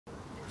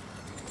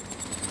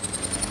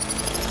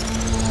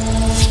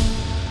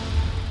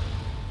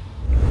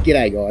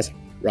G'day guys,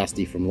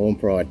 Rusty from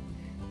LawnPride.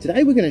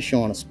 Today we're going to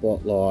shine a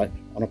spotlight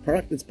on a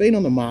product that's been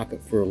on the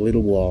market for a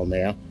little while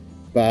now,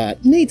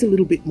 but needs a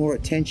little bit more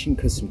attention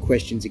because some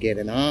questions are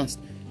getting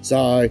asked.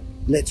 So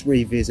let's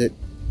revisit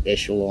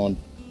Echelon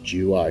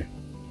Duo.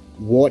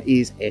 What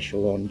is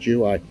Echelon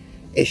Duo?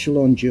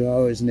 Echelon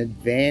Duo is an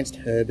advanced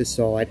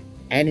herbicide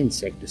and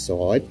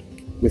insecticide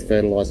with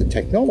fertilizer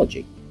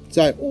technology.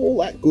 So all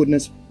that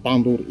goodness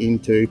bundled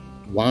into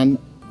one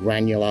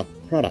granular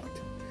product.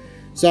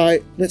 So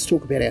let's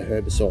talk about our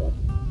herbicide.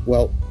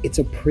 Well, it's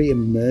a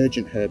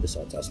pre-emergent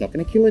herbicide, so it's not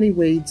going to kill any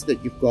weeds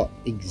that you've got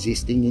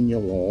existing in your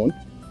lawn.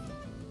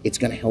 It's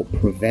going to help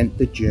prevent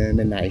the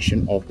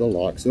germination of the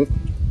likes of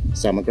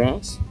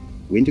summergrass,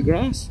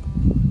 wintergrass,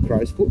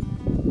 crow's foot,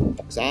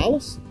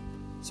 oxalis.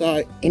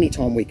 So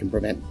anytime we can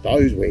prevent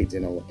those weeds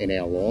in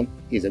our lawn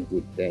is a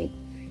good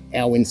thing.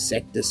 Our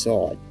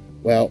insecticide,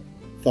 well,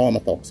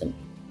 thiamethoxam,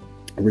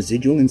 a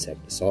residual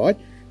insecticide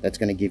that's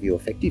going to give you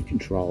effective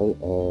control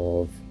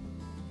of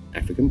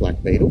African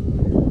black beetle,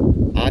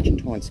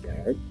 Argentine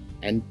scarab,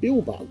 and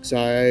billbug.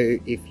 So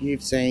if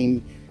you've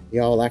seen the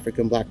old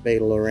African black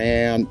beetle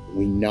around,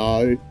 we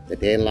know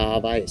that their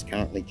larvae is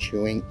currently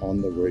chewing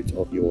on the roots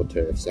of your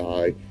turf.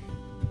 So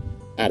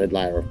added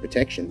layer of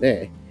protection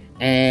there.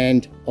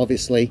 And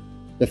obviously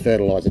the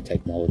fertilizer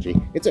technology.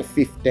 It's a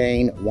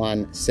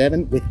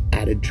 15-1-7 with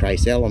added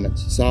trace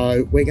elements.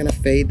 So we're going to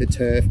feed the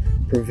turf,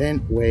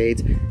 prevent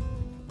weeds,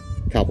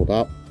 coupled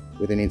up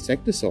with an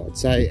insecticide.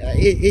 So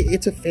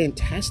it's a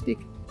fantastic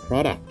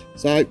product.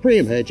 So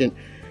pre-emergent,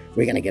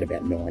 we're going to get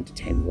about 9 to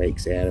 10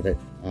 weeks out of it,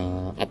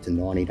 up to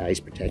 90 days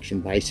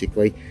protection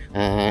basically,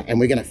 and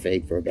we're going to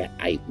feed for about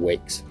 8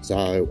 weeks.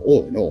 So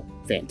all in all,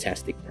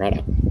 fantastic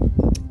product.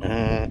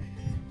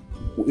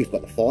 We've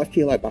got the 5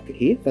 kilo bucket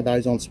here for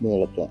those on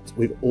smaller plots.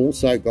 We've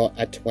also got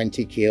a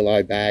 20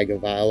 kilo bag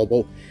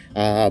available.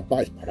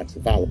 Both products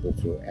available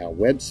through our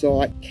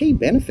website. Key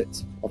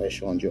benefits of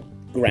Echelon Duo: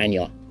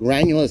 granular.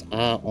 Granulars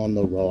are on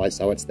the rise,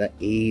 so it's the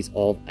ease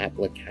of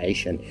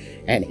application,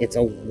 and it's a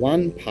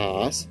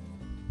 1-pass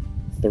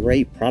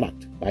 3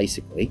 product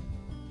basically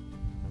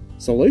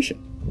solution.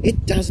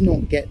 It does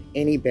not get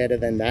any better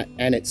than that,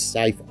 and it's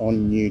safe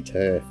on new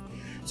turf.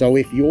 So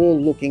if you're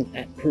looking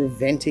at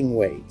preventing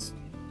weeds,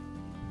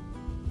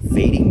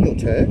 feeding your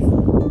turf,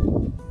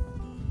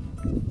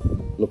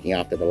 looking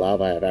after the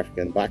larvae of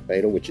African black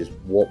beetle, which is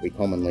what we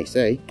commonly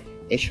see,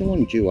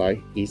 Echelon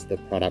Duo is the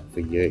product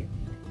for you.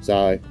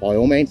 So by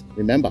all means,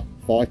 remember,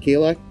 5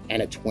 kilo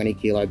and a 20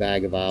 kilo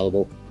bag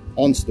available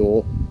on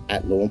store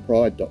at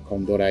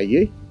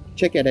lawnpride.com.au.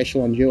 Check out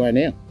Echelon Duo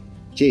now.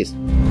 Cheers.